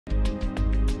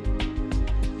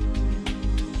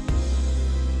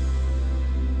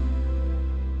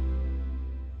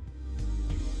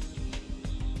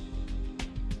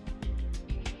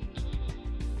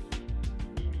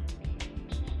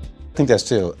I think there's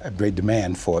still a great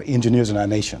demand for engineers in our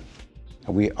nation.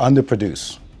 We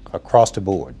underproduce across the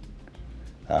board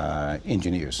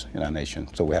engineers in our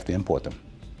nation, so we have to import them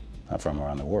from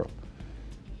around the world.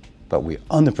 But we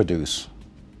underproduce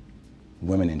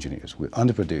women engineers. We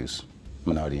underproduce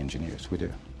minority engineers. We do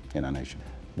in our nation.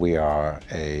 We are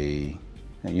a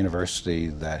university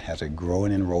that has a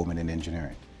growing enrollment in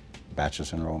engineering,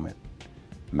 bachelor's enrollment,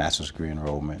 master's degree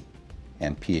enrollment,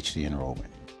 and PhD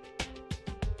enrollment.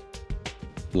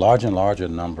 Larger and larger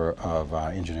number of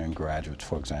our engineering graduates,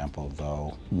 for example,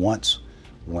 though, once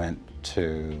went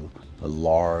to the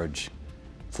large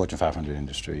Fortune 500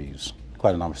 industries.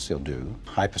 Quite a number still do.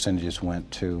 High percentages went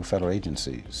to federal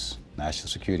agencies, National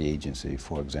Security Agency,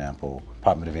 for example,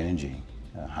 Department of Energy,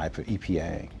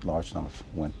 EPA, large numbers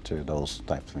went to those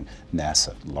types of things.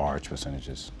 NASA, large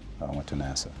percentages went to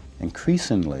NASA.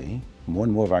 Increasingly, more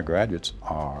and more of our graduates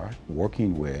are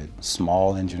working with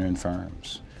small engineering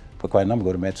firms, but quite a number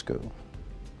go to med school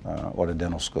or to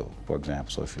dental school, for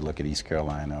example. So if you look at East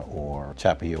Carolina or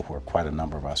Chapel Hill, where quite a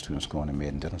number of our students go into med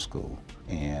and dental school,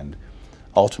 and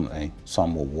ultimately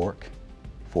some will work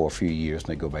for a few years and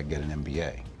they go back and get an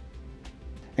MBA.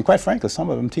 And quite frankly, some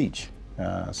of them teach.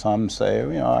 Some say,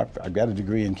 you know, I've got a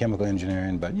degree in chemical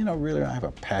engineering, but you know, really I have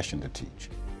a passion to teach.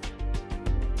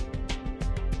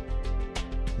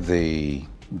 The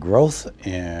growth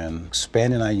in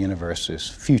expanding our university's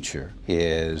future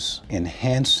is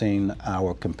enhancing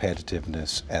our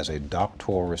competitiveness as a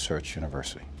doctoral research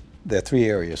university. There are three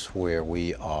areas where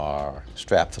we are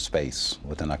strapped for space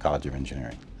within our College of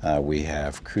Engineering. We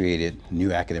have created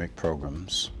new academic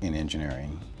programs in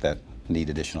engineering that need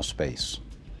additional space.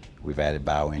 We've added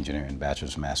bioengineering,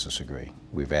 bachelor's, master's degree.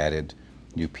 We've added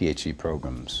new PhD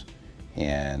programs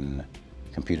in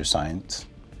computer science.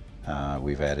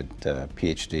 We've added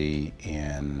PhD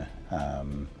in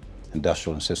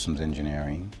industrial and systems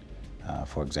engineering,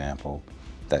 for example,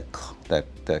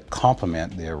 that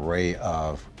complement the array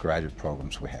of graduate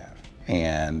programs we have.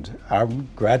 And our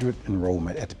graduate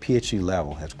enrollment at the PhD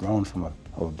level has grown from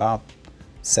about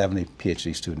 70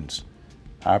 PhD students.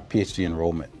 Our PhD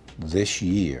enrollment this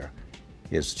year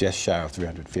is just shy of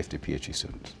 350 PhD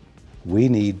students. We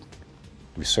need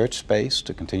research space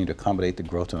to continue to accommodate the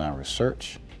growth in our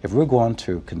research. If we're going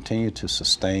to continue to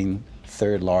sustain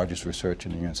third largest research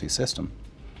in the UNC system,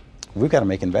 we've got to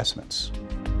make investments.